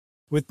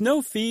With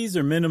no fees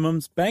or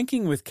minimums,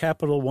 banking with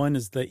Capital One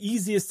is the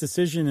easiest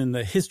decision in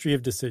the history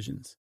of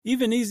decisions.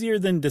 Even easier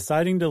than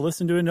deciding to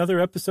listen to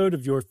another episode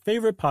of your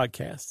favorite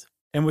podcast.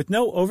 And with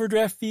no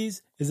overdraft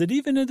fees, is it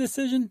even a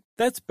decision?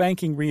 That's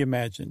banking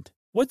reimagined.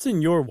 What's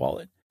in your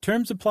wallet?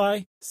 Terms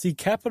apply. See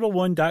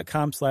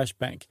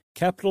CapitalOne.com/bank.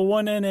 Capital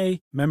One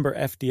N.A., member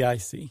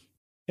FDIC.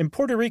 In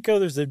Puerto Rico,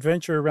 there's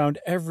adventure around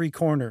every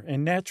corner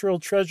and natural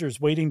treasures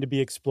waiting to be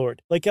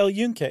explored, like El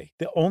Yunque,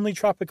 the only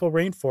tropical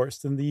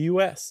rainforest in the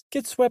U.S.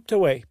 Get swept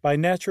away by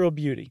natural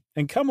beauty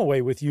and come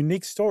away with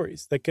unique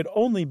stories that could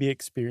only be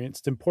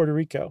experienced in Puerto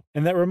Rico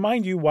and that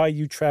remind you why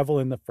you travel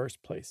in the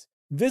first place.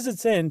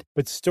 Visits end,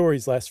 but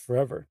stories last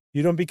forever.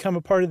 You don't become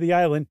a part of the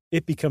island,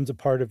 it becomes a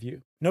part of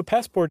you. No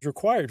passport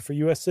required for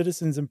U.S.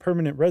 citizens and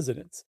permanent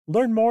residents.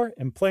 Learn more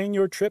and plan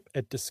your trip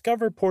at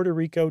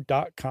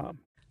discoverpuertorico.com.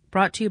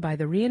 Brought to you by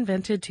the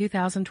reinvented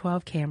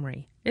 2012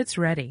 Camry. It's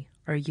ready.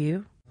 Are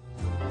you?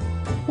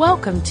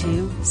 Welcome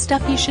to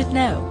Stuff You Should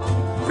Know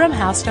from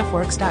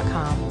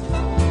HowStuffWorks.com.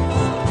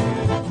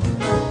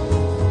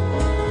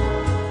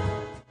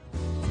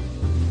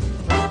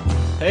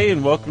 Hey,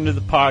 and welcome to the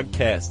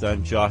podcast.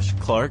 I'm Josh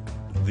Clark,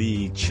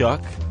 the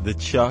Chuck. The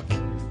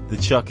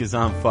Chuck is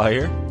on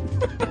fire.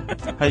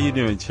 How you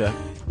doing, Chuck?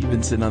 You've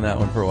been sitting on that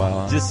one for a while,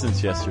 huh? Just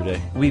since yesterday.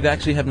 We've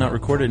actually have not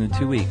recorded in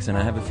 2 weeks, and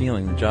I have a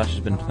feeling that Josh has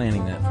been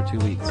planning that for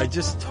 2 weeks. I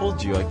just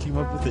told you I came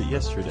up with it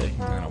yesterday.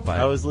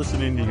 I was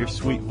listening to your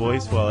sweet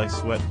voice while I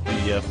swept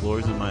the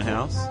floors of my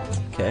house.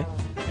 Okay.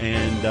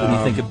 And when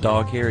you think of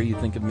dog hair, you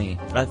think of me.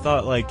 I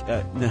thought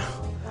no.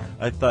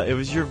 I thought it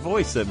was your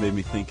voice that made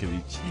me think of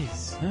you.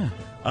 Jeez. Yeah.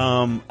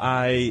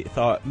 I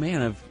thought,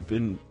 man, I've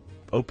been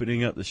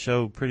opening up the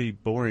show pretty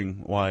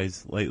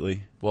boring-wise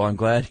lately. Well, I'm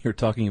glad you're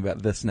talking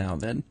about this now,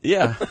 then.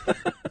 Yeah.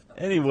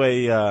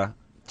 Anyway,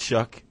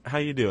 Chuck, how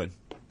you doing?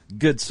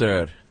 Good,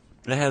 sir.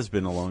 It has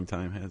been a long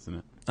time, hasn't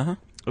it? Uh-huh.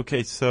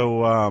 Okay,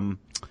 so,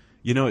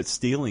 it's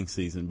stealing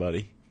season,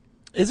 buddy.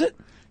 Is it?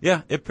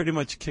 Yeah, it pretty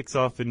much kicks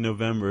off in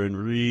November and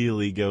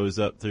really goes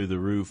up through the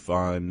roof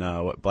on,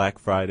 Black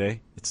Friday.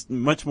 It's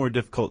much more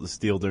difficult to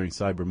steal during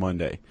Cyber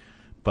Monday.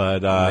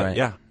 But, right.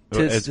 Yeah.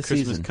 Tis As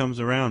Christmas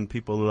comes around,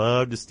 people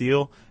love to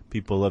steal.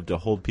 People love to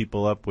hold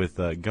people up with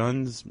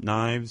guns,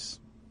 knives,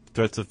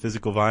 threats of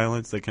physical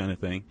violence, that kind of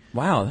thing.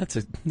 Wow,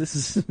 this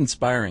is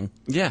inspiring.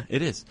 Yeah,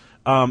 it is.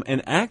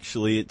 And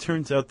actually, it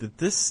turns out that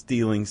this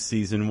stealing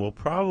season will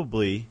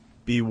probably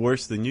be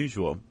worse than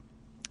usual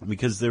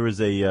because there was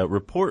a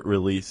report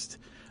released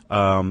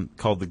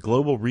called the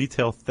Global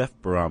Retail Theft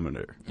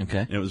Barometer. Okay.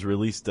 And it was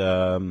released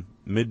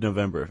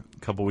mid-November, a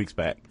couple weeks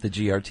back. The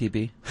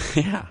GRTB?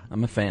 Yeah.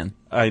 I'm a fan.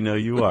 I know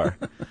you are.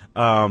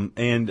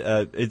 And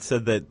it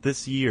said that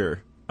this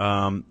year,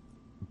 retail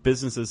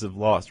businesses have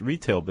lost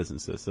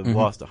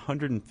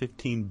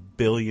 $115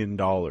 billion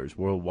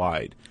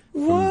worldwide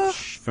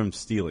from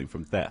stealing,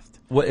 from theft.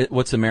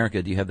 What's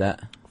America? Do you have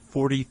that?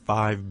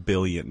 $45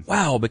 billion.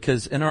 Wow,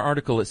 because in our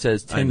article it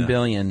says 10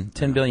 billion.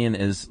 10 billion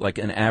is like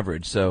an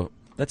average, so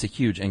that's a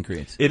huge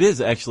increase. It is,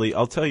 actually.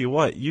 I'll tell you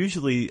what.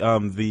 Usually,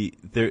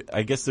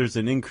 I guess there's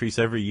an increase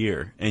every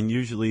year, and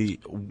usually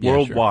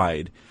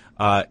worldwide,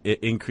 it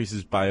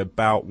increases by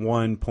about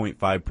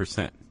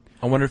 1.5%.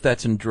 I wonder if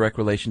that's in direct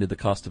relation to the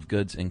cost of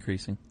goods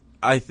increasing.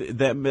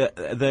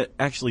 That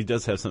actually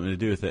does have something to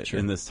do with it. Sure.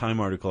 In this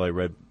Time article I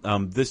read,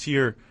 this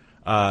year,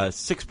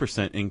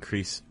 6%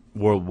 increase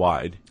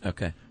worldwide.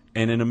 Okay.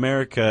 And in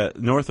America,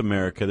 North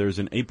America, there's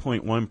an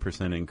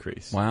 8.1%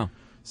 increase. Wow.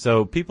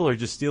 So people are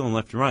just stealing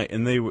left and right.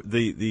 And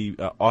the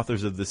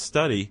authors of this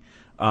study,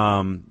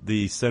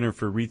 the Center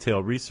for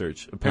Retail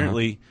Research,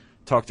 apparently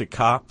talked to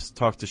cops,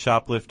 talked to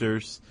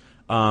shoplifters,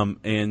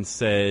 and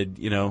said,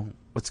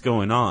 what's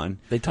going on?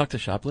 They talked to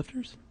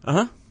shoplifters?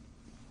 Uh-huh.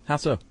 How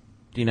so?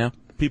 Do you know?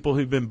 People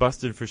who've been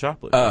busted for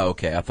shoplifting. Oh,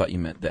 okay. I thought you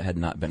meant that had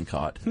not been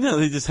caught. No,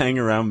 they just hang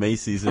around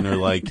Macy's and are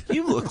like,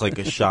 you look like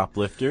a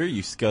shoplifter,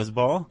 you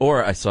scuzzball.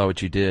 Or I saw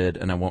what you did,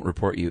 and I won't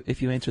report you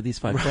if you answer these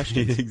 5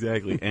 questions.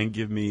 Exactly. And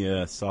give me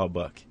a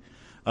sawbuck.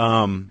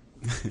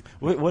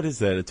 What is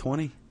that, a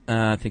 20?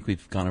 I think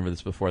we've gone over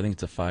this before. I think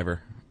it's a $5.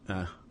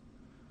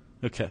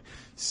 Okay.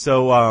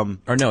 So,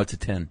 or no, it's a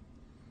 10.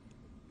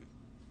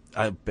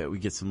 I bet we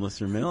get some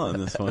listener mail on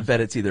this one. I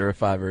bet it's either a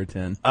 5 or a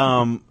 10.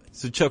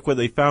 So, Chuck, what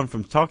they found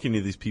from talking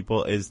to these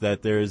people is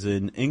that there is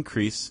an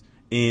increase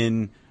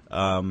in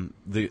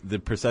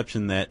the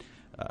perception that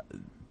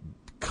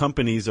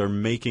companies are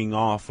making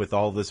off with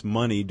all this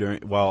money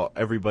while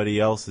everybody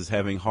else is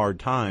having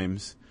hard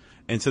times,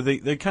 and so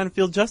they kind of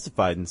feel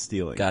justified in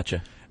stealing.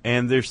 Gotcha.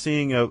 And they're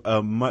seeing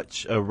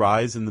a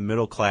rise in the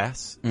middle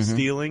class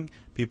stealing,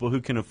 people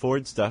who can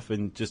afford stuff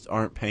and just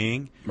aren't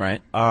paying.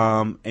 Right.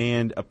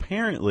 And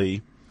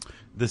apparently,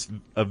 this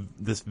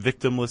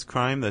victimless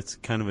crime, that's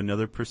kind of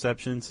another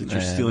perception, since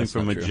you're stealing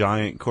from a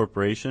giant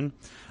corporation.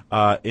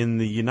 In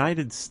the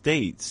United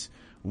States,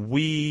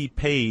 we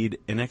paid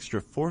an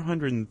extra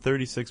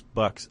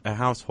 $436 a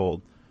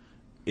household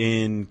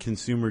in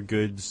consumer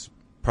goods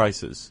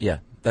prices. Yeah,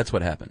 that's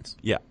what happens.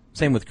 Yeah.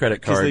 Same with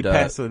credit Because card they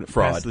pass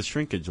fraud. the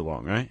shrinkage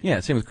along, right?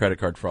 Yeah, same with credit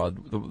card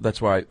fraud. That's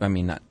why,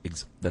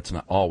 that's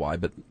not all why,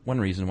 but one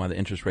reason why the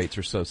interest rates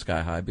are so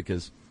sky high,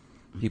 because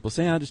people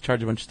say, I'll just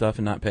charge a bunch of stuff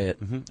and not pay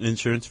it. Mm-hmm.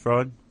 Insurance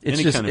fraud? It's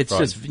Any just, kind of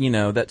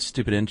fraud.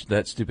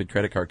 that stupid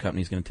credit card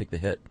company's going to take the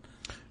hit.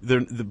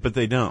 But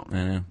they don't.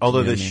 I know. Although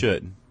You know they what I mean?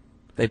 should.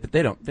 But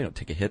they don't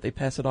take a hit. They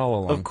pass it all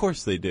along. Of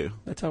course they do.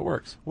 That's how it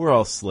works. We're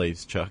all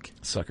slaves, Chuck.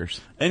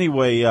 Suckers.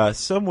 Anyway,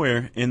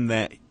 somewhere in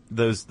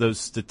those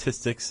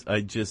statistics,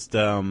 I just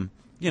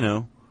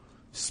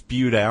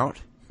spewed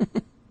out.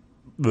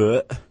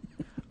 But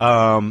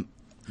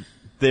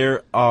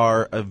there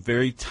are a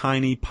very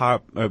tiny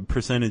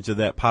percentage of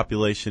that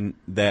population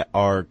that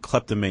are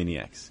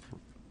kleptomaniacs.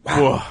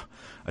 Wow. Whoa.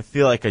 I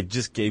feel like I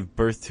just gave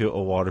birth to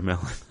a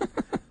watermelon.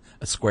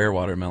 A square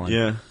watermelon.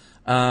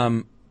 Yeah.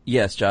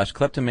 Yes, Josh.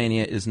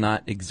 Kleptomania is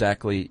not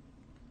exactly.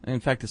 In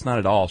fact, it's not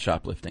at all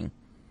shoplifting.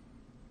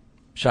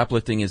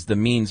 Shoplifting is the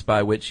means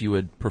by which you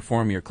would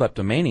perform your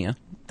kleptomania.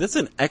 That's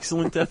an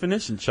excellent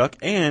definition, Chuck.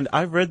 And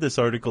I've read this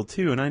article,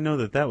 too, and I know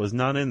that was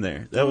not in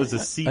there. That was a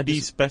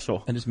CB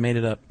special. I just made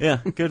it up. Yeah,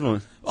 good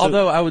one.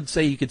 Although I would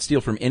say you could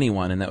steal from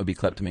anyone, and that would be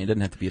kleptomania. It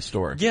doesn't have to be a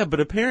store. Yeah, but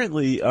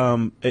apparently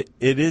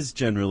it is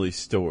generally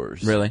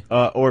stores. Really?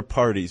 Or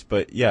parties.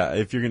 But, yeah,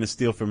 if you're going to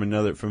steal from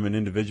an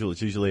individual,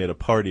 it's usually at a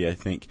party, I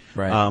think.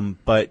 Right.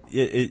 But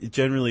it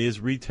generally is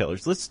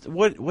retailers.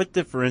 What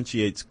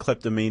differentiates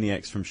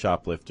kleptomaniacs from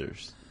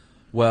shoplifters?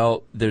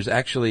 Well, there's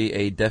actually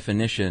a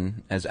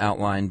definition as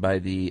outlined by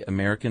the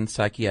American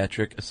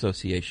Psychiatric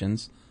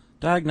Association's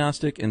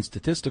Diagnostic and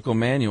Statistical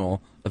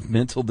Manual of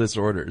Mental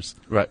Disorders.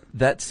 Right.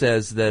 That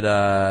says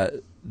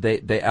that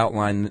they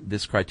outline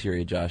this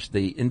criteria, Josh.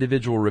 The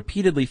individual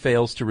repeatedly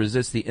fails to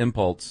resist the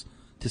impulse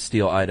to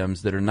steal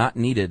items that are not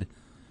needed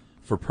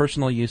for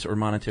personal use or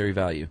monetary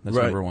value. That's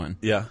right. number one.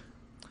 Yeah.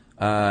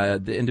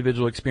 The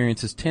individual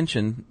experiences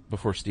tension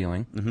before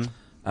stealing.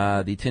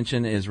 Mm-hmm. The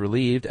tension is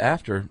relieved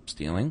after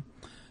stealing.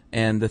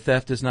 And the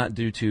theft is not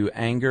due to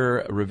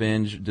anger,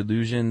 revenge,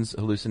 delusions,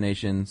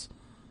 hallucinations,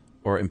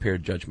 or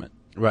impaired judgment.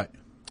 Right.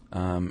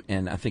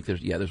 And I think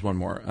there's one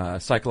more.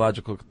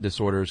 Psychological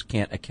disorders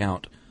can't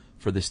account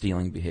for the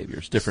stealing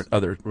behaviors. Different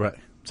other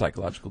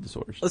psychological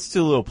disorders. Let's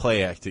do a little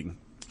play acting,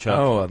 Chuck.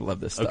 Oh, I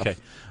love this stuff. Okay.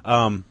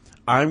 I'm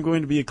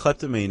going to be a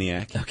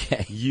kleptomaniac.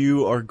 Okay.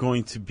 You are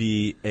going to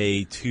be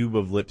a tube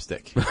of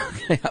lipstick.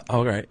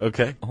 All right.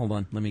 Okay. Hold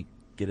on. Let me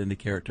get into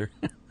character.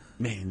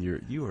 Man,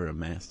 you are a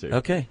master.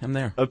 Okay, I'm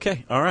there.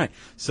 Okay, all right.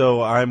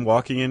 So I'm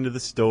walking into the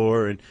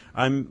store, and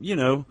I'm,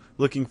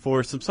 looking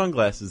for some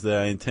sunglasses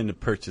that I intend to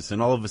purchase. And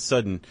all of a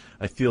sudden,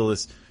 I feel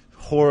this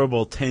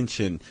horrible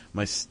tension.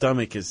 My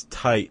stomach is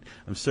tight.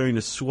 I'm starting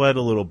to sweat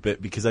a little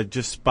bit because I've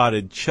just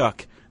spotted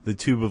Chuck, the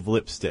tube of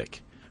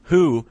lipstick,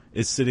 who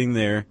is sitting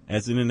there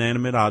as an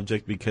inanimate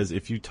object, because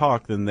if you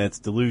talk, then that's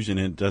delusion,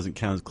 and it doesn't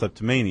count as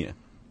kleptomania.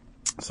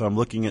 So I'm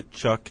looking at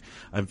Chuck.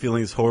 I'm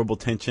feeling this horrible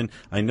tension.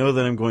 I know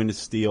that I'm going to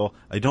steal.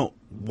 I don't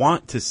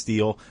want to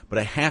steal, but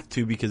I have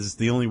to because it's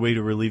the only way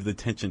to relieve the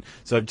tension.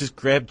 So I've just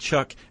grabbed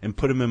Chuck and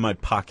put him in my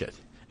pocket.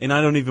 And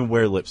I don't even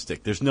wear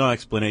lipstick. There's no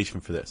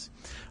explanation for this.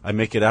 I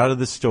make it out of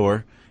the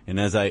store, and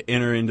as I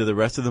enter into the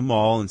rest of the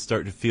mall and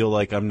start to feel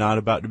like I'm not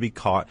about to be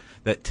caught,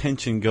 that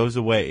tension goes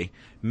away,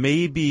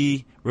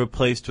 maybe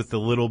replaced with a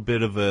little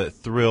bit of a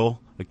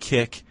thrill, a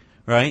kick,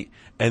 right?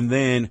 And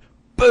then,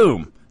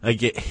 boom! I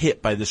get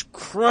hit by this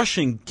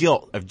crushing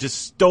guilt. I've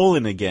just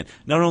stolen again.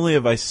 Not only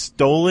have I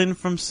stolen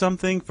from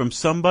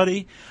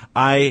somebody,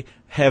 I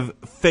have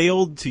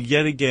failed to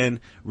yet again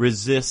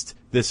resist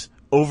this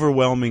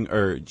overwhelming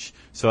urge.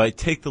 So I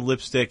take the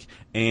lipstick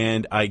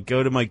and I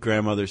go to my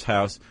grandmother's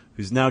house,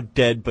 who's now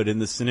dead, but in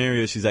the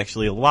scenario she's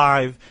actually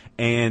alive,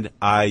 and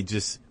I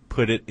just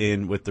put it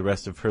in with the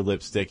rest of her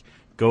lipstick,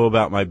 go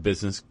about my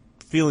business,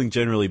 feeling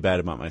generally bad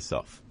about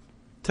myself.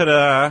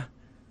 Ta-da!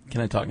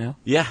 Can I talk now?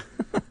 Yeah.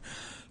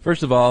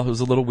 First of all, it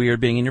was a little weird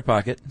being in your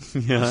pocket.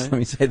 Yeah. Just let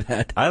me say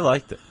that. I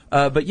liked it.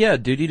 But yeah,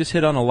 dude, you just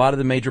hit on a lot of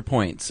the major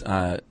points.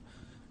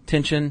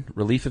 Tension,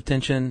 relief of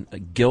tension,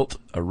 guilt,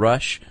 a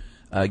rush,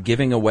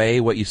 giving away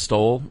what you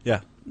stole.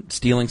 Yeah.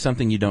 Stealing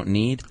something you don't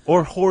need.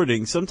 Or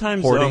hoarding.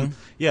 Sometimes, Hoarding.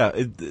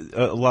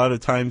 A lot of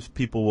times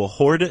people will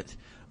hoard it.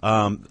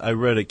 I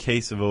read a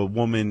case of a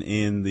woman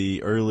in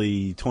the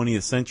early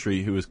 20th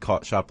century who was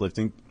caught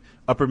shoplifting,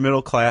 upper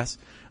middle class.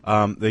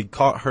 They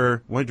caught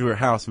her, went to her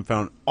house, and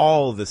found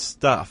all the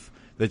stuff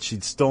that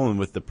she'd stolen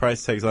with the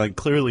price tags on,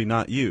 clearly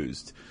not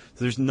used.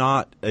 So there's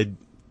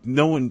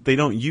they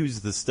don't use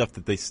the stuff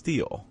that they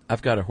steal.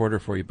 I've got a hoarder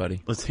for you,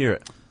 buddy. Let's hear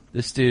it.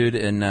 This dude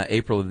in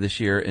April of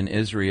this year in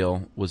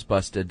Israel was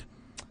busted.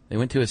 They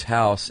went to his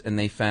house and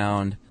they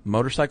found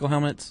motorcycle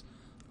helmets,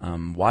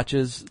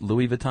 watches,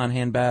 Louis Vuitton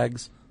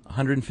handbags,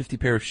 150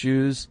 pair of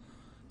shoes,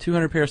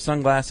 200 pair of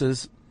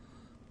sunglasses,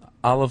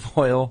 olive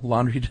oil,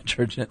 laundry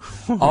detergent,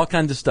 all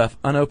kinds of stuff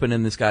unopened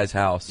in this guy's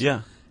house.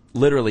 Yeah.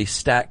 Literally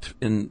stacked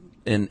in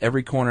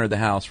every corner of the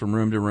house from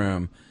room to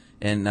room.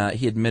 And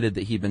he admitted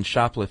that he'd been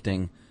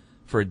shoplifting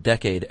for a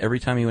decade. Every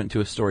time he went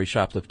to a store, he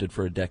shoplifted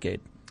for a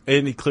decade.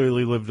 And he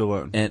clearly lived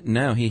alone. And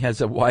no, he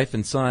has a wife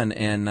and son.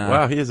 And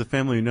wow, he has a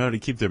family who know how to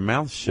keep their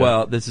mouths shut.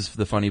 Well, this is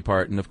the funny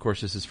part, and of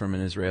course this is from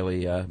an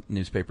Israeli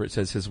newspaper. It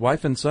says his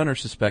wife and son are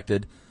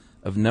suspected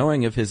of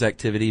knowing of his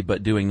activity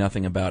but doing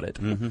nothing about it.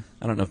 Mm-hmm.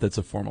 I don't know if that's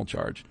a formal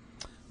charge.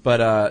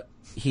 But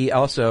he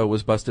also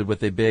was busted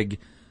with a big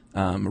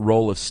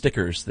roll of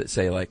stickers that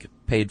say, like,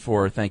 paid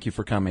for, thank you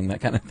for coming,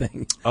 that kind of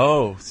thing.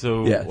 Oh,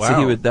 so yeah, wow.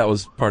 so that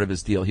was part of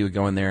his deal. He would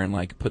go in there and,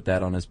 like, put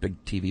that on his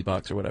big TV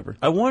box or whatever.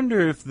 I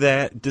wonder if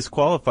that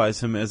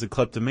disqualifies him as a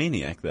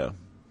kleptomaniac, though.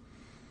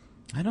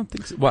 I don't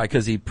think so. Why,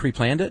 because he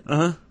pre-planned it?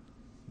 Uh-huh.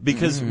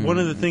 Because one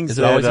of the things Is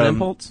it that always an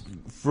impulse?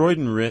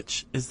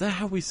 Freudenrich, is that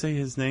how we say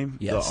his name?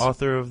 Yes. The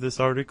author of this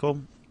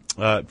article?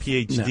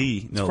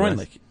 PhD, It's no less.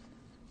 Freundlich,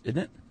 isn't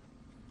it?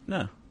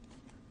 No.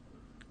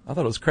 I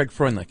thought it was Craig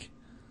Freundlich.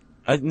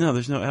 No,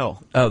 there's no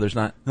L. Oh, there's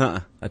not? Uh-uh.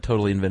 I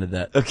totally invented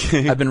that.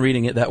 Okay. I've been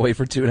reading it that way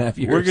for 2.5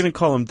 years. We're going to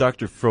call him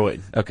Dr.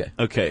 Freud. Okay.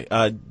 Okay.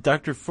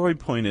 Dr. Freud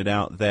pointed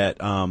out that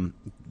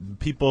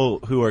people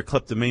who are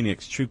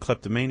kleptomaniacs, true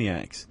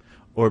kleptomaniacs,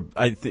 or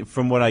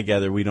from what I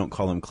gather, we don't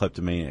call them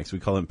kleptomaniacs. We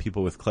call them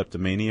people with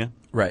kleptomania.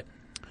 Right.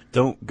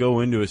 Don't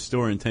go into a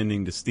store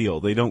intending to steal.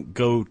 They don't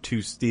go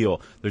to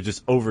steal. They're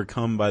just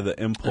overcome by the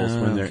impulse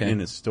when they're in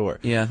a store.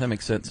 Yeah, that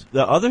makes sense.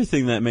 The other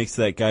thing that makes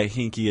that guy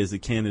hinky as a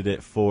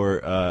candidate for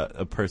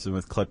a person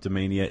with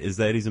kleptomania is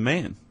that he's a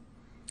man.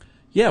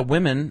 Yeah,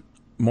 women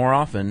more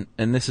often,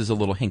 and this is a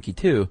little hinky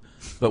too,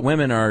 but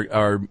women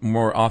are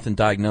more often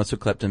diagnosed with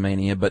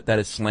kleptomania, but that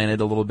is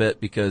slanted a little bit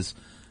because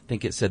I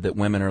think it said that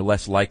women are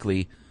less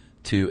likely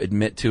to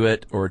admit to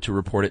it or to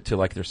report it to,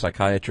 like, their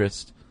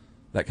psychiatrist,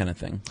 that kind of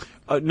thing.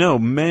 No,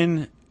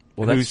 men.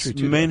 Well, that's true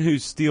too, men though. who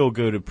steal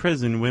go to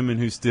prison. Women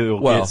who steal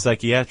get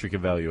psychiatric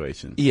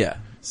evaluations. Yeah.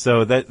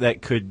 So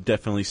that could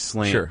definitely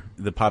slant Sure.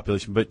 the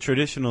population. But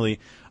traditionally,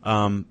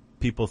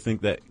 people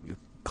think that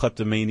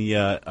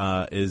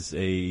kleptomania is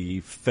a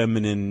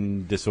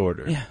feminine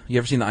disorder. Yeah. You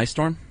ever seen The Ice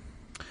Storm?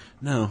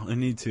 No, I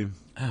need to.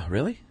 Oh,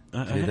 really?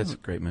 I Dude, that's a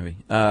haven't. great movie.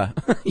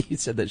 You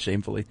said that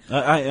shamefully.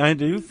 I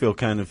do feel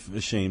kind of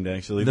ashamed,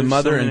 actually. The There's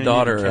mother so and many I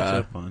need to daughter, catch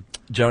up on.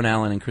 Joan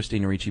Allen and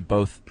Christina Ricci,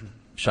 both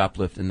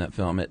shoplift in that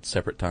film at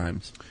separate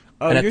times.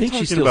 Oh, and I you're think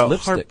talking she steals about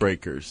lipstick.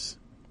 Heartbreakers.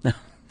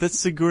 That's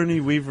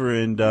Sigourney Weaver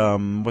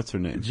and what's her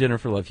name?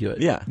 Jennifer Love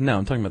Hewitt. Yeah. No,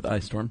 I'm talking about The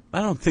Ice Storm.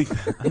 I don't think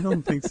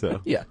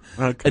so. Yeah.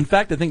 Okay. In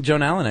fact, I think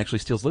Joan Allen actually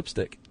steals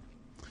lipstick.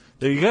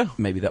 There you go.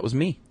 Maybe that was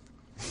me.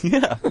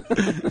 Yeah.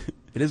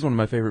 It is one of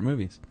my favorite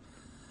movies.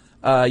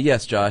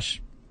 Yes,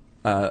 Josh.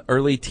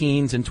 Early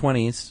teens and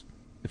 20s,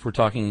 if we're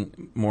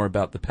talking more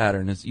about the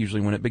pattern, is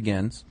usually when it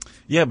begins.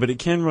 Yeah, but it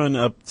can run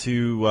up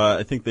to,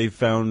 I think they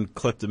found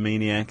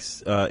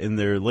kleptomaniacs in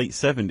their late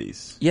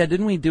 70s. Yeah,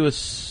 didn't we do a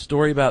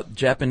story about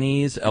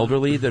Japanese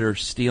elderly that are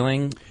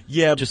stealing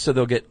Yeah. just so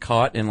they'll get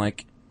caught and,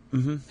 like,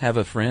 have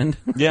a friend?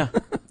 Yeah.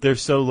 They're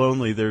so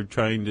lonely, they're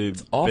trying to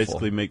awful.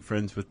 basically make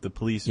friends with the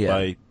police Yeah.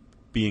 by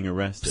being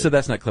arrested. So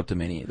that's not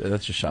kleptomania either.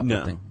 That's just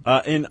shoplifting. No.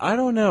 And I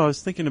don't know, I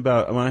was thinking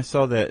about, when I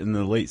saw that in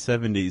the late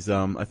 70s,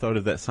 I thought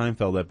of that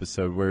Seinfeld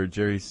episode where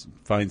Jerry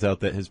finds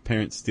out that his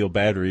parents steal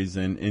batteries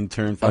and in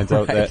turn finds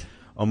out right. that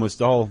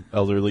almost all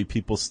elderly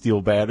people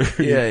steal batteries.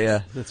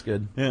 Yeah, that's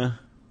good. Yeah.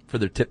 For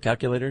their tip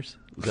calculators?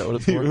 Is that what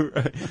it's for?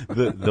 Right.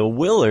 The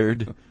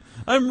Willard.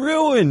 I'm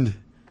ruined.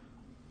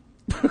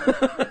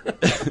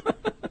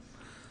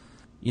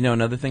 You know,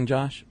 another thing,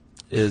 Josh,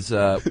 is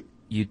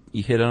you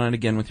hit on it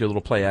again with your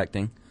little play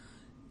acting.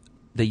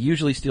 They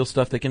usually steal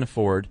stuff they can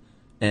afford,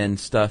 and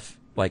stuff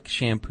like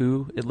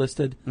shampoo it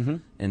listed,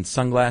 and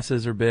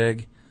sunglasses are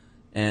big,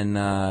 and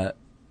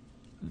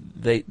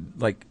they,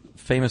 like,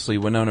 famously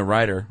Winona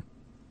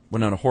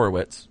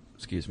Horowitz,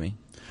 excuse me.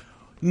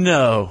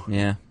 No.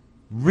 Yeah.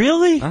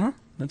 Really? Uh-huh.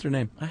 That's her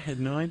name. I had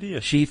no idea.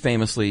 She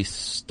famously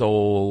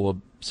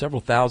stole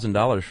several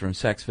 $1,000s from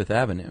Saks Fifth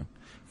Avenue.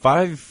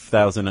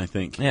 5,000, I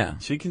think. Yeah.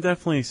 She can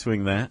definitely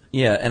swing that.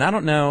 Yeah, and I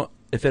don't know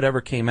if it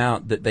ever came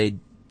out that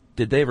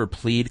did they ever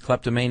plead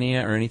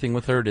kleptomania or anything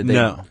with her? Did they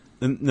No.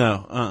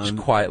 just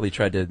quietly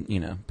tried to,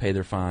 pay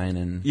their fine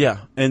and Yeah,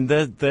 and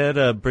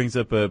that brings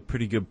up a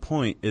pretty good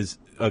point. Is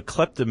a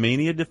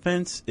kleptomania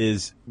defense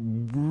is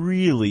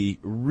really,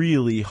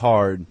 really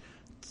hard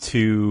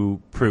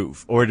to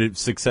prove or to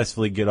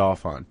successfully get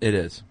off on. it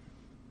is.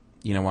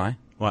 You know why?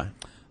 Why?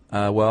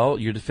 Well,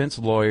 your defense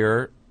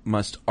lawyer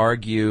must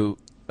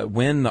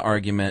win the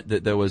argument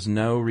that there was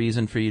no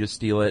reason for you to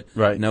steal it,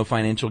 Right. no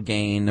financial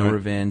gain, no Right.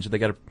 revenge. They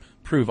got to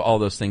prove all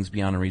those things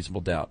beyond a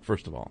reasonable doubt,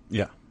 first of all.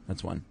 Yeah.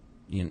 That's one.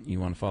 You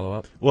want to follow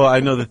up? Well,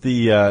 I know that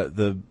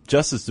the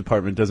Justice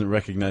Department doesn't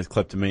recognize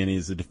kleptomania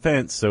as a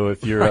defense, so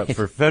if you're up Right.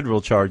 for federal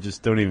charges,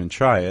 don't even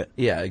try it.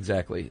 Yeah,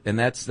 exactly. And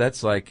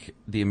that's like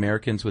the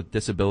Americans with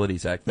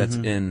Disabilities Act. That's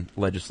in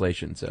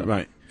legislation, so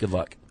Right. good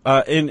luck.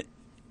 And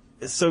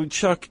so,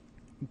 Chuck,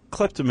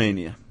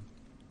 kleptomania.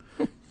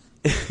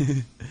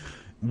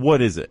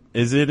 what is it?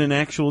 Is it an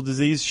actual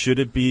disease? Should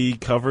it be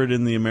covered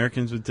in the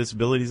Americans with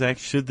Disabilities Act?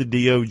 Should the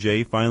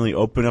DOJ finally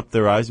open up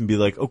their eyes and be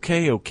like,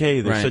 okay,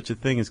 there's Right. such a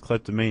thing as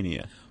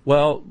kleptomania?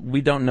 Well,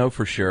 we don't know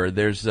for sure.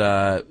 There's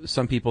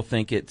some people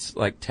think it's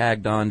like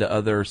tagged on to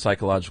other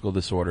psychological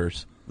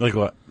disorders, Like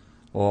what?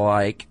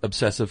 like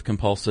obsessive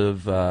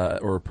compulsive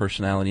or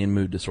personality and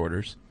mood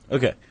disorders.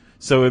 Okay.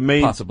 So it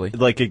may, Possibly.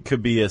 like it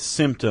could be a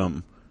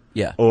symptom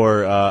Yeah.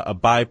 or a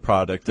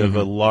byproduct of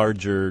a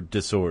larger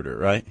disorder,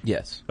 right?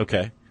 Yes.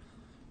 Okay.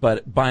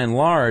 But by and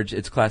large,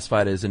 it's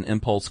classified as an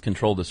impulse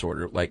control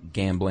disorder, like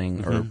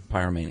gambling or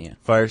pyromania.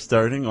 Fire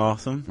starting,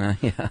 awesome.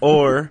 Yeah.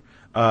 Or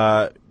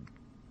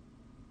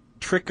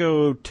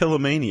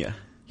trichotillomania.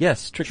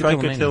 Yes,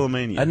 trichotillomania.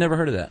 Trichotillomania. I'd never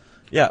heard of that.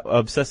 Yeah,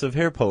 obsessive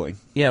hair pulling.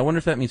 Yeah, I wonder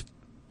if that means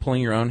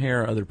pulling your own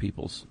hair or other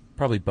people's.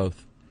 Probably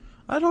both.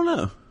 I don't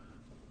know.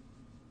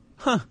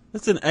 Huh,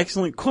 that's an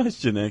excellent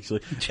question,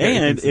 actually. Jerry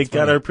And thinks it's it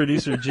got funny. our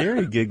producer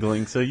Jerry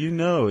giggling, so you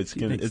know it's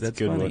thinks a that's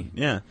good funny. one.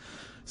 Yeah.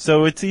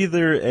 So it's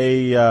either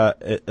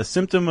a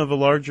symptom of a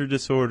larger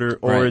disorder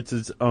or Right. it's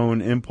its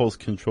own impulse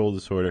control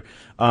disorder.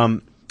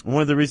 One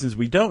of the reasons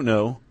we don't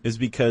know is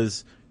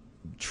because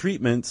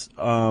treatments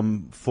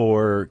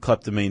for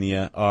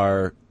kleptomania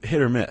are hit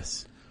or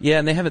miss. Yeah,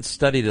 and they haven't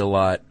studied it a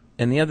lot.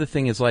 And the other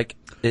thing is, like,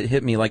 it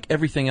hit me, like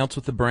everything else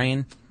with the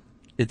brain,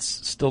 it's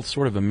still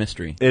sort of a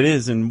mystery. It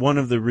is, and one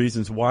of the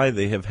reasons why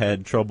they have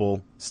had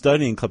trouble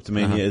studying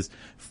kleptomania is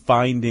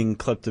finding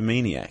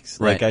kleptomaniacs.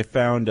 Like Right. I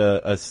found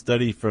a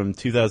study from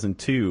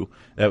 2002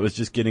 that was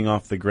just getting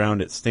off the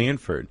ground at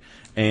Stanford,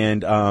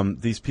 and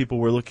these people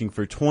were looking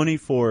for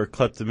 24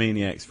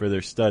 kleptomaniacs for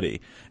their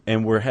study,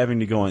 and were having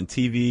to go on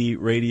TV,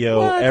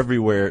 radio,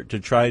 everywhere to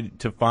try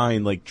to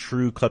find like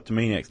true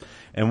kleptomaniacs.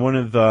 And one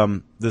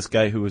of this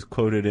guy who was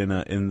quoted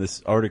in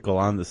this article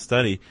on the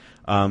study.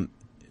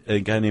 A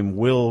guy named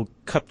Will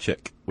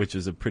Kupchik, which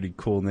is a pretty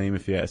cool name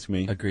if you ask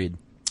me. Agreed.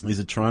 He's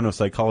a Toronto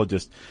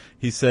psychologist.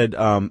 He said,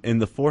 in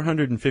the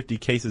 450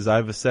 cases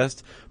I've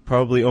assessed,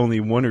 probably only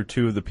one or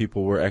two of the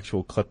people were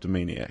actual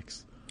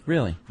kleptomaniacs.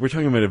 Really? We're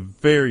talking about a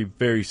very,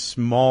 very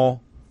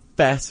small,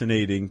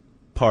 fascinating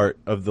part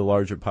of the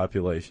larger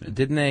population.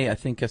 Didn't they, I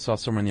think I saw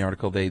somewhere in the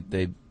article,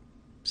 they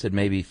said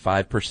maybe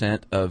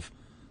 5% of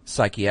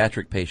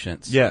psychiatric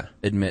patients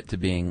admit to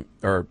being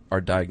or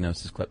are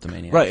diagnosed as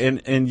kleptomaniacs. Right,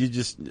 and you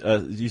just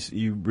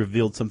you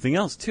revealed something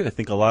else too. I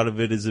think a lot of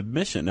it is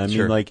admission. I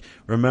Sure. mean, like,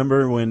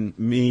 remember when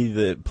me,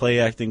 the play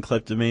acting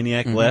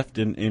kleptomaniac, left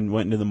and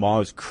went into the mall? I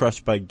was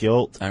crushed by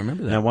guilt. I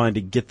remember that. And I wanted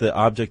to get the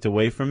object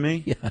away from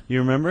me. Yeah. You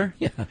remember?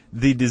 Yeah.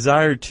 The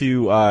desire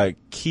to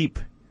keep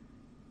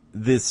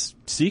this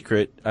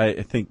secret,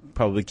 I think,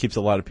 probably keeps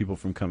a lot of people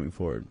from coming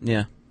forward.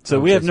 Yeah. So I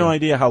would we say have no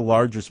idea how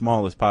large or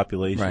small this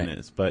population Right.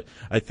 is, but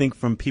I think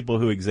from people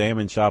who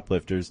examine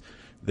shoplifters,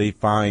 they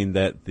find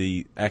that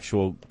the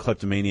actual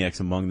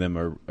kleptomaniacs among them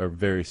are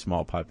very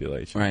small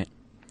population. Right.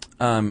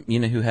 You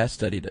know who has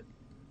studied it?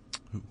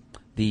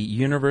 The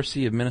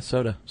University of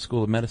Minnesota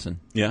School of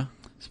Medicine. Yeah?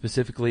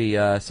 Specifically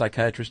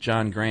psychiatrist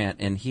John Grant,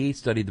 and he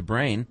studied the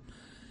brain.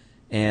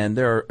 And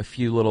there are a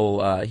few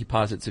little, he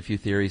posits a few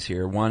theories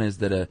here. One is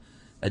that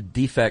a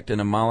defect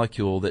in a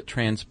molecule that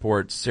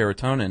transports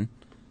serotonin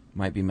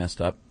might be messed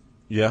up.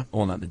 Yeah?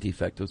 Well, not the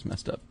defect was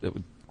messed up. It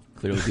would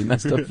clearly be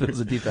messed up if it was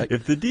a defect.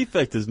 If the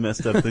defect is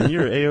messed up, then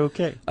you're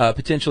A-okay.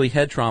 Potentially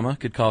head trauma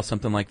could cause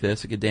something like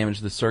this. It could damage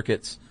the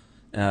circuits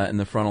in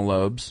the frontal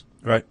lobes.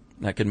 Right.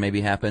 That could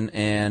maybe happen.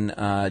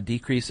 And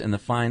decrease in the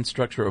fine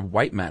structure of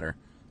white matter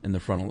in the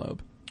frontal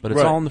lobe. But it's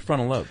Right. all in the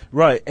frontal lobe.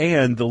 Right,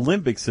 and the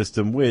limbic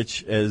system,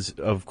 which, as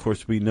of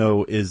course we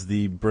know, is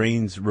the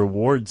brain's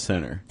reward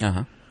center.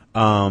 Uh-huh.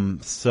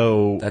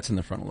 So That's in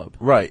the frontal lobe.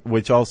 right,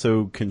 which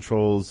also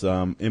controls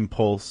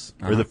impulse,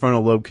 or the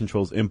frontal lobe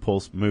controls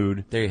impulse,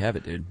 mood. There you have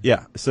it, dude.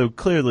 Yeah, so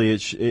clearly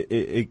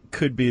it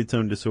could be its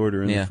own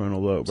disorder in the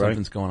frontal lobe, right?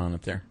 Something's going on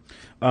up there.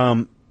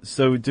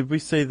 So did we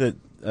say that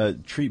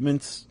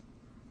treatments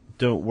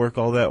don't work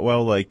all that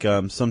well? Like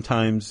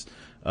sometimes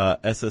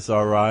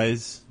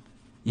SSRIs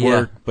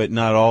work, but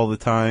not all the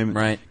time.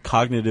 Right.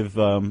 Cognitive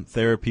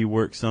therapy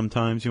works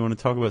sometimes. You want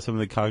to talk about some of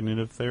the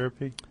cognitive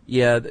therapy?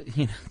 Yeah,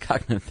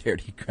 cognitive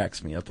therapy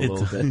cracks me up a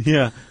little bit.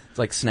 Yeah. It's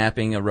like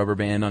snapping a rubber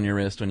band on your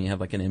wrist when you have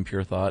like an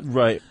impure thought.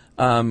 Right.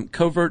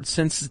 Covert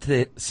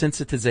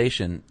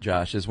sensitization,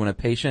 Josh, is when a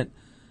patient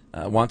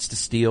wants to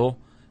steal,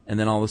 and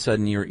then all of a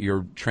sudden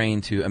you're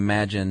trained to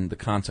imagine the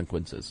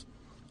consequences.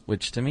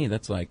 Which to me,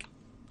 that's like,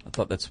 I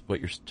thought that's what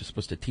you're just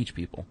supposed to teach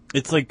people.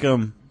 It's like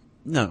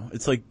no,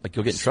 it's like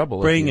you'll get in trouble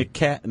if spraying you- a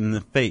cat in the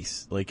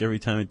face, like every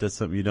time it does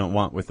something you don't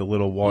want, with a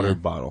little water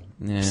bottle.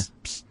 Yeah. Psst,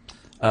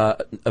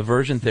 psst.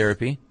 Aversion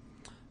therapy.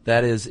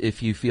 That is,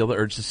 if you feel the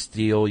urge to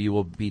steal, you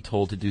will be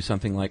told to do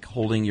something like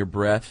holding your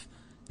breath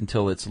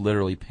until it's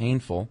literally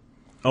painful.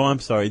 Oh, I'm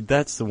sorry.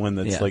 That's the one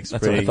that's Yeah, like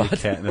that's what I spraying a thought.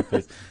 cat in the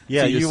face.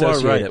 Yeah, So you you are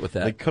associate right. it with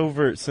that. The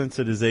covert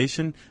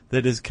sensitization,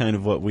 that is kind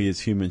of what we as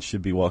humans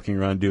should be walking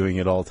around doing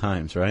at all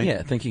times, right?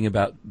 Yeah, thinking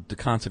about the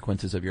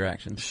consequences of your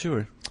actions.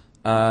 Sure.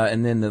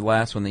 And then the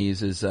last one they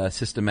use is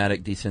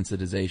systematic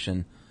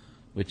desensitization,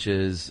 which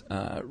is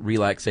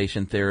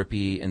relaxation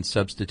therapy and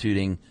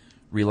substituting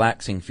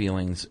relaxing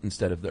feelings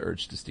instead of the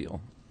urge to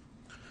steal.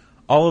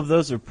 All of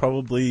those are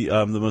probably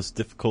the most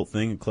difficult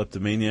thing a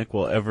kleptomaniac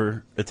will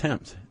ever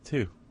attempt,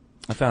 too.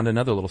 I found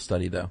another little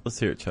study, though. Let's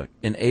hear it, Chuck.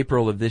 In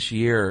April of this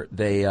year,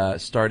 they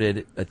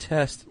started a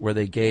test where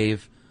they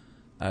gave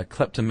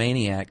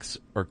kleptomaniacs,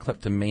 or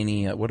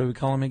kleptomania, what do we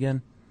call them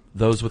again?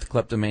 Those with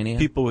kleptomania?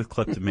 People with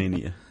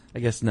kleptomania. I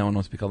guess no one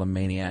wants to be called a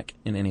maniac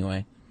in any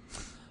way.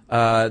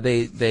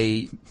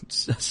 They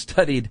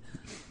studied,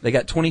 they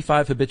got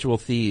 25 habitual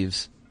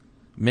thieves,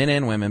 men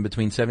and women,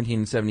 between 17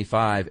 and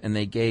 75, and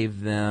they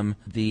gave them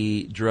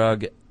the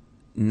drug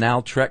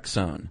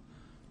naltrexone,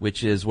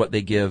 which is what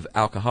they give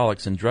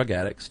alcoholics and drug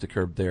addicts to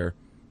curb their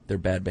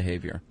bad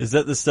behavior. Is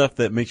that the stuff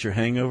that makes your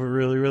hangover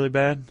really, really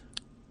bad?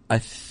 I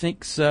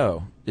think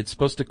so. It's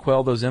supposed to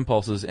quell those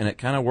impulses, and it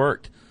kind of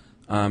worked.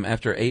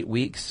 After 8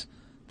 weeks,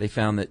 they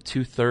found that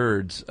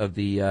 2/3 of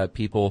the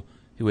people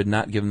who had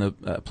not given the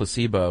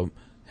placebo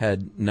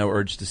had no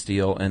urge to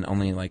steal, and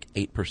only like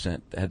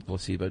 8% that had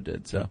placebo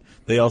did. So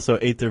they also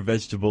ate their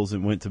vegetables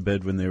and went to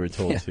bed when they were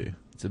told to.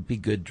 It's a be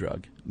good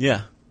drug.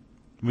 Yeah.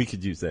 We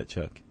could use that,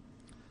 Chuck.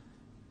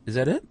 Is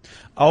that it?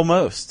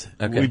 Almost.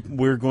 Okay.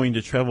 We're going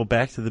to travel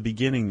back to the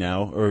beginning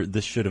now, or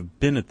this should have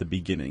been at the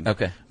beginning.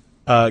 Okay.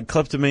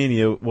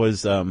 Kleptomania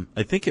was,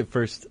 I think it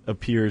first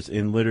appears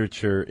in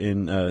literature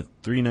in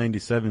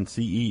 397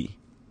 CE.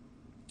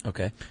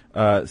 Okay.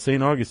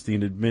 St.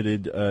 Augustine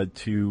admitted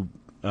to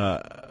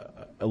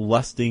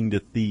lusting to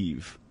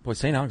thieve. Boy,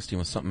 St. Augustine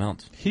was something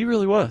else. He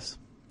really was,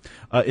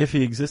 if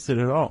he existed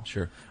at all.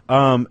 Sure.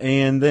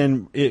 And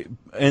then it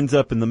ends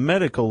up in the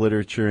medical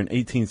literature in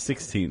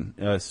 1816.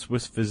 A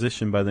Swiss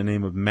physician by the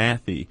name of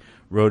Matthey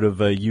wrote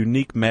of a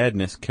unique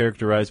madness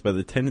characterized by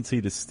the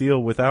tendency to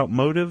steal without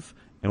motive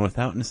and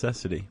without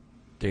necessity.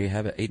 There you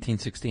have it,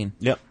 1816.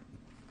 Yep.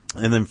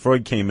 And then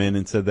Freud came in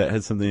and said that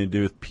had something to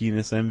do with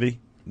penis envy.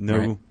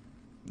 No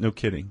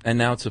kidding. And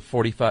now it's a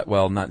 45,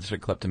 well, not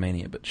just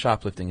kleptomania, but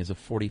shoplifting is a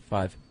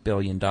 $45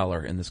 billion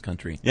in this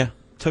country. Yeah.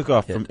 Took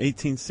off from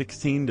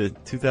 1816 to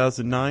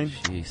 2009.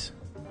 Jeez.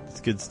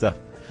 It's good stuff.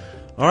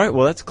 All right,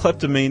 well, that's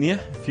kleptomania.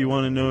 If you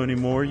want to know any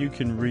more, you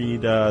can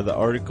read the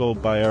article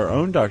by our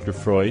own Dr.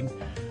 Freud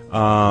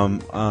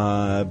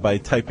by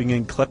typing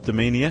in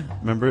kleptomania.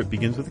 Remember, it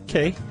begins with a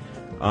K,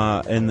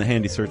 in the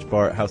handy search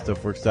bar at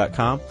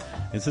howstuffworks.com.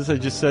 And since I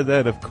just said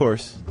that, of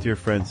course, dear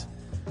friends,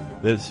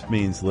 this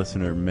means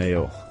listener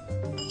mail.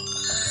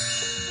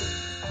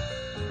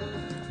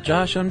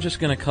 Josh, I'm just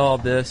going to call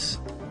this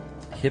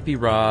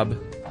Hippie Rob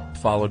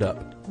followed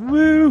up.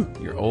 Woo!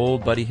 Your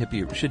old buddy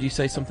Hippie. Should you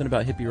say something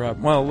about Hippie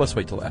Rob? Well, let's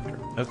wait till after.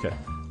 Okay.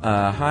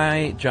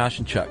 Hi, Josh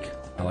and Chuck.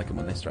 I like them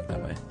when they start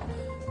that way.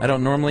 I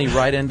don't normally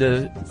write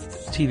into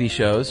TV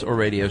shows or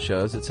radio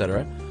shows,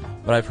 etc.,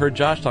 but I've heard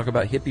Josh talk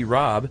about Hippie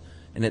Rob,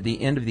 and at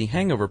the end of the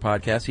Hangover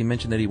podcast, he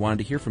mentioned that he wanted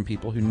to hear from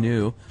people who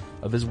knew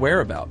of his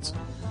whereabouts.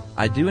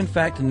 I do, in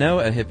fact,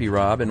 know a Hippie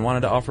Rob and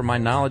wanted to offer my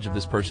knowledge of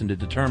this person to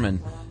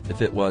determine if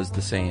it was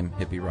the same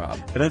Hippie Rob.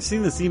 And I've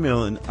seen this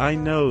email, and I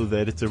know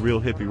that it's a real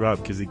Hippie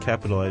Rob because he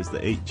capitalized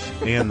the H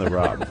and the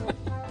Rob.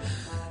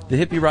 The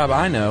Hippie Rob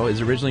I know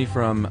is originally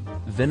from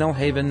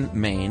Vinalhaven,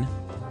 Maine,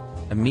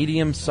 a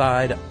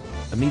medium-sized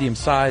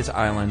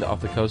island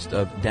off the coast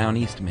of Down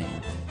East,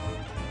 Maine.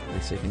 They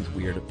say things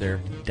weird up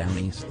there, Down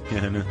East.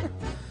 Yeah, I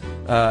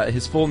know.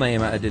 His full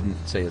name, I didn't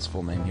say his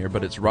full name here,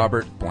 but it's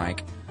Robert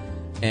Blank.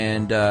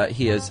 And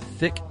he has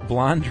thick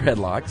blonde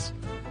dreadlocks.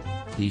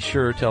 The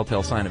sure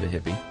telltale sign of a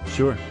hippie.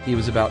 Sure. He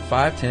was about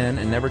 5'10"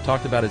 and never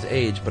talked about his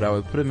age, but I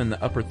would put him in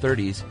the upper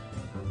 30s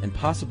and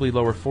possibly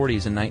lower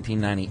 40s in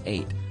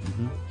 1998.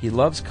 Mm-hmm. He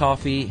loves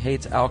coffee,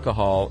 hates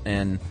alcohol,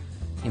 and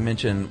he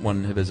mentioned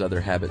one of his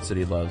other habits that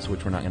he loves,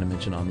 which we're not going to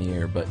mention on the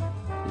air, but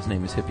his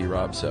name is Hippie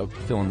Rob, so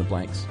fill in the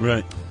blanks.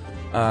 Right.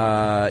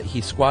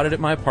 He squatted at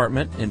my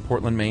apartment in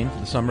Portland, Maine for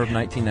the summer of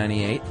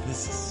 1998.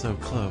 This is so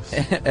close.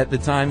 At the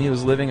time, he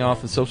was living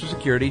off of Social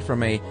Security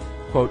from a,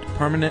 quote,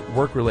 permanent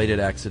work-related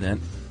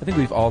accident. I think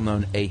we've all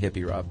known a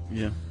Hippie Rob.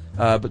 Yeah.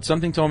 But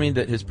something told me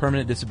that his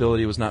permanent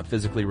disability was not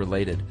physically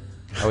related.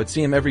 I would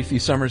see him every few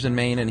summers in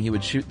Maine, and he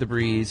would shoot the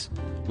breeze.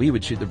 We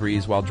would shoot the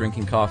breeze while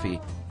drinking coffee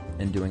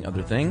and doing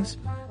other things.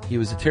 He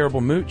was a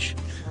terrible mooch.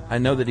 I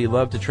know that he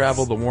loved to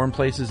travel the warm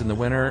places in the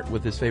winter,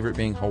 with his favorite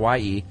being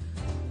Hawaii.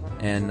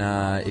 And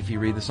if you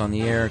read this on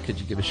the air, could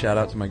you give a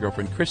shout-out to my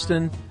girlfriend,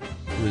 Kristen,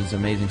 who is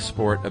amazing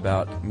sport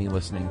about me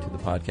listening to the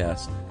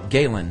podcast.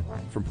 Galen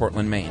from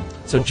Portland, Maine.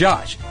 So,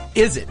 Josh,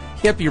 is it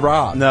Hippie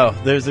Rob? No,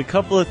 there's a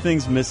couple of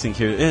things missing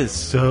here. It is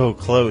so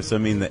close. I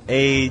mean, the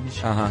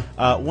age.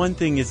 Uh-huh. One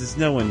thing is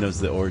no one knows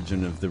the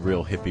origin of the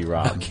real Hippie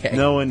Rob. Okay.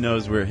 No one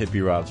knows where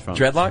Hippie Rob's from.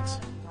 Dreadlocks?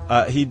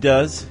 He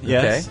does,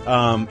 yes.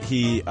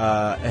 Okay.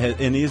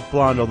 And he is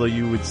blonde, although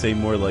you would say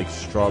more like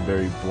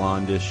strawberry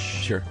blondish.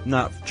 Sure.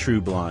 Not true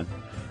blonde.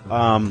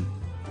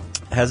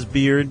 Has a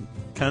beard,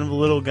 kind of a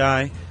little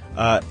guy.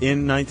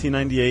 In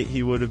 1998,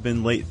 he would have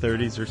been late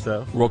 30s or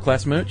so.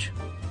 World-class mooch?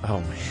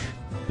 Oh, man.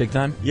 Big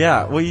time?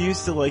 Yeah, we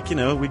used to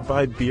we'd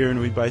buy beer and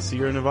we'd buy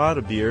Sierra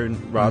Nevada beer,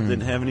 and Rob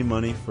didn't have any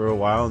money for a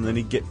while, and then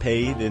he'd get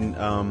paid,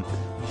 and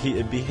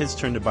it'd be his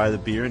turn to buy the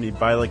beer, and he'd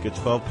buy like a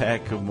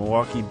 12-pack of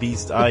Milwaukee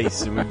Beast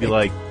Ice, and we'd be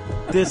like,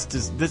 this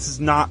is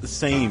not the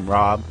same,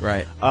 Rob.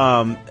 Right.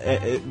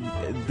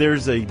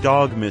 There's a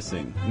dog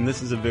missing, and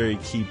this is a very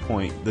key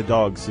point. The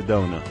dog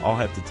Sedona. I'll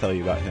have to tell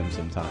you about him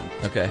sometime.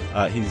 Okay.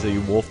 He's a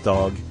wolf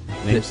dog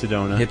named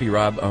Sedona. Hippie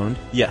Rob owned?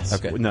 Yes.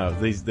 Okay. No,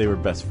 they were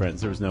best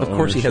friends. There was no. Of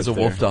course, he has a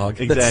wolf dog.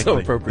 Exactly. That's so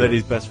appropriate. That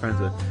he's best friends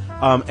with.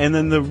 And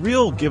then the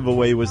real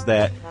giveaway was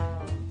that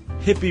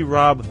Hippie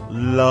Rob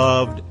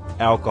loved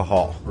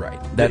alcohol. Right.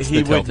 That's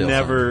he the would telltale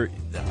never.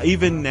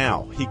 Even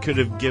now, he could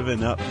have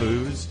given up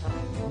booze.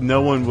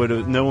 No one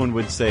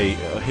would say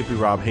Hippie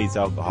Rob hates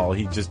alcohol.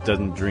 He just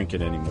doesn't drink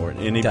it anymore,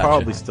 and he Gotcha.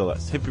 probably still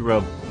does. Hippie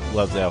Rob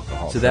loves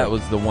alcohol. So that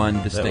was the one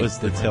distinct that was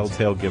the difference.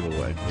 telltale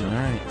giveaway. All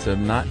right. So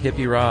not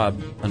Hippie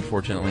Rob,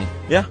 unfortunately.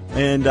 Yeah,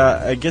 and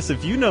I guess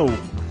if you know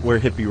where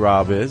Hippie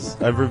Rob is,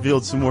 I've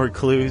revealed some more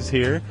clues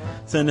here.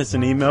 Send us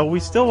an email. We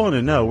still want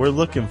to know. We're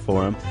looking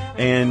for him.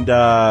 And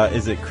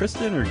is it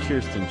Kristen or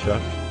Kirsten,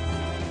 Chuck?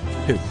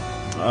 Who?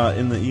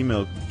 In the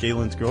email,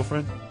 Galen's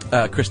girlfriend?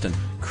 Kristen.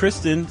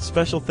 Kristen,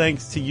 special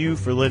thanks to you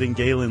for letting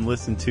Galen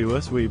listen to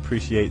us. We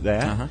appreciate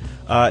that. Uh-huh.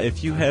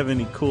 If you have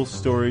any cool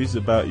stories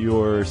about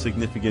your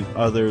significant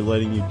other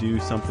letting you do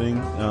something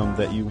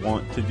that you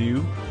want to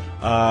do,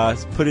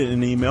 put it in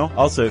an email.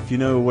 Also, if you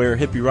know where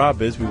Hippie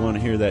Rob is, we want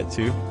to hear that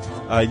too.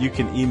 You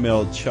can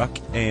email Chuck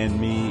and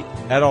me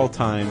at all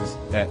times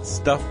at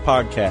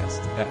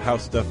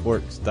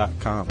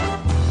stuffpodcast@howstuffworks.com.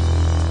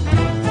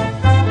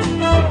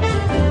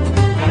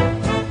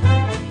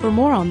 For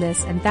more on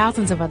this and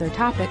thousands of other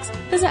topics,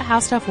 visit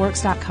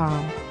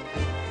howstuffworks.com.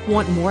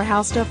 Want more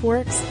How Stuff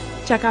Works?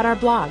 Check out our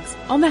blogs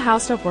on the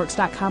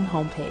howstuffworks.com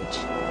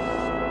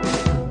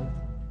homepage.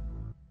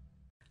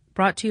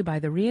 Brought to you by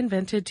the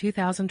reinvented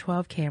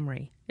 2012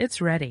 Camry.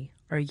 It's ready.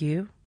 Are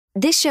you?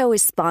 This show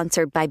is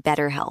sponsored by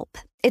BetterHelp.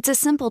 It's a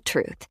simple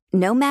truth.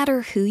 No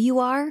matter who you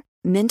are,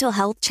 mental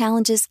health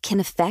challenges can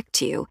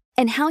affect you,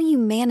 and how you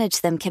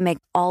manage them can make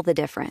all the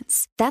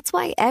difference. That's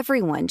why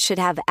everyone should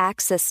have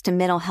access to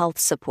mental health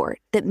support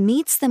that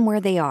meets them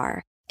where they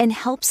are and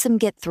helps them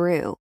get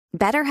through.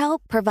 BetterHelp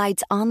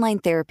provides online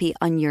therapy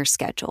on your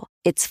schedule.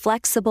 It's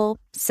flexible,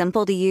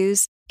 simple to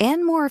use,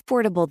 and more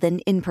affordable than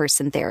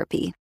in-person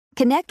therapy.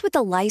 Connect with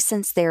a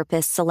licensed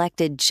therapist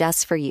selected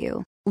just for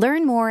you.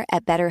 Learn more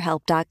at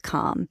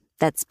BetterHelp.com.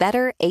 That's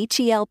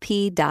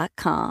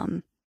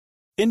BetterHelp.com.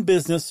 In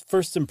business,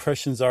 first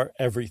impressions are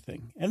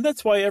everything. And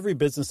that's why every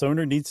business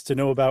owner needs to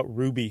know about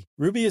Ruby.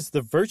 Ruby is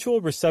the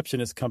virtual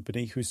receptionist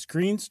company who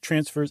screens,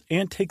 transfers,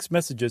 and takes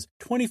messages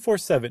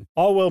 24/7,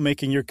 all while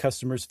making your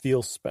customers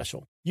feel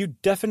special. You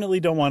definitely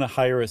don't want to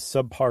hire a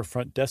subpar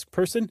front desk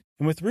person.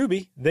 And with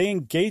Ruby, they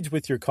engage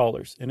with your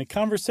callers in a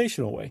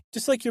conversational way,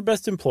 just like your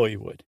best employee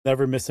would.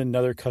 Never miss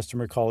another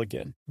customer call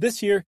again.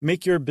 This year,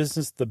 make your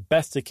business the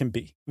best it can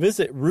be.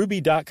 Visit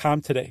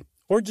Ruby.com today.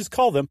 Or just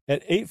call them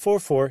at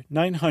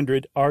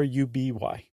 844-900-RUBY.